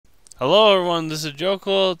Hello everyone, this is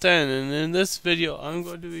JoeCool10, and in this video I'm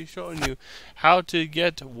going to be showing you how to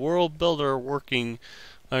get World Builder working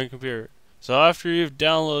on your computer. So after you've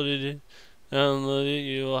downloaded it,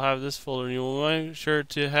 you will have this folder, and you will make sure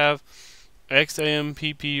to have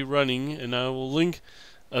XAMPP running, and I will link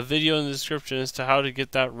a video in the description as to how to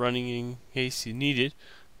get that running in case you need it.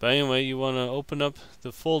 But anyway, you want to open up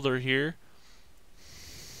the folder here.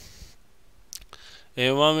 And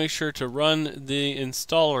you want to make sure to run the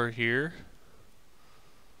installer here.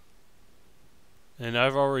 And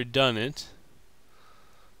I've already done it.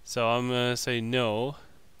 So I'm going to say no.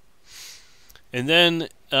 And then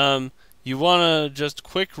you want to just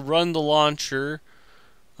quick run the launcher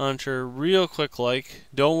real quick like.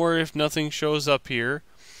 Don't worry if nothing shows up here,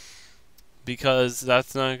 because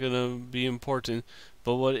that's not going to be important.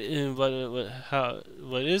 But what is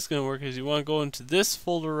going to work is you want to go into this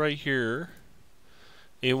folder right here.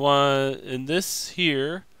 And this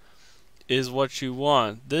here is what you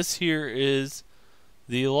want. This here is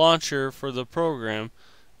the launcher for the program,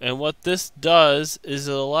 and what this does is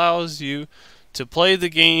it allows you to play the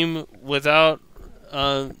game without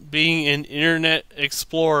being in Internet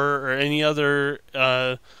Explorer or any other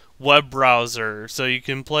web browser. So you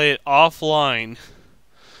can play it offline,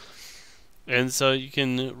 and so you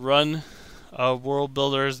can run World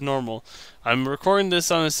Builder as normal. I'm recording this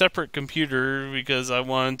on a separate computer because I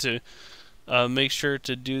wanted to make sure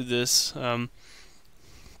to do this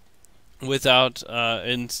without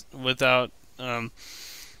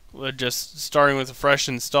just starting with a fresh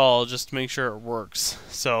install, just to make sure it works.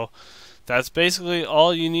 So that's basically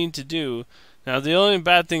all you need to do. Now the only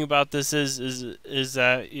bad thing about this is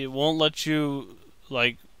that it won't let you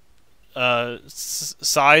like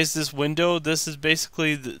size this window. This is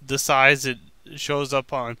basically the size it shows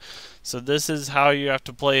up on. So this is how you have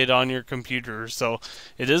to play it on your computer. So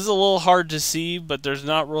it is a little hard to see, but there's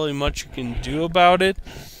not really much you can do about it.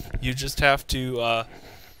 You just have to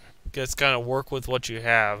just kind of work with what you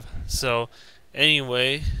have. So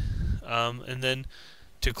anyway, and then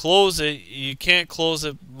to close it, you can't close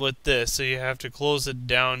it with this, so you have to close it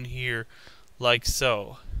down here like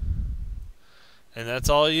so. And that's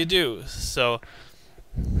all you do. So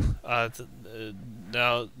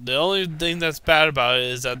now the only thing that's bad about it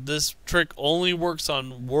is that this trick only works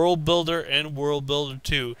on World Builder and World Builder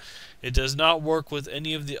 2. It does not work with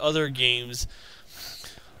any of the other games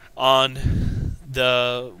on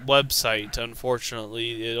the website,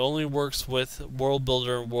 unfortunately. It only works with World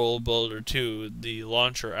Builder and World Builder 2, the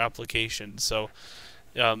launcher application. So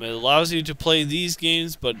it allows you to play these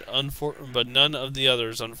games, but none of the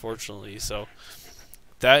others, unfortunately. So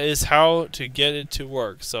that is how to get it to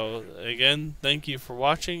work. So again, thank you for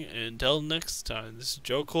watching, and until next time, this is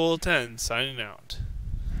JoeCool10 signing out.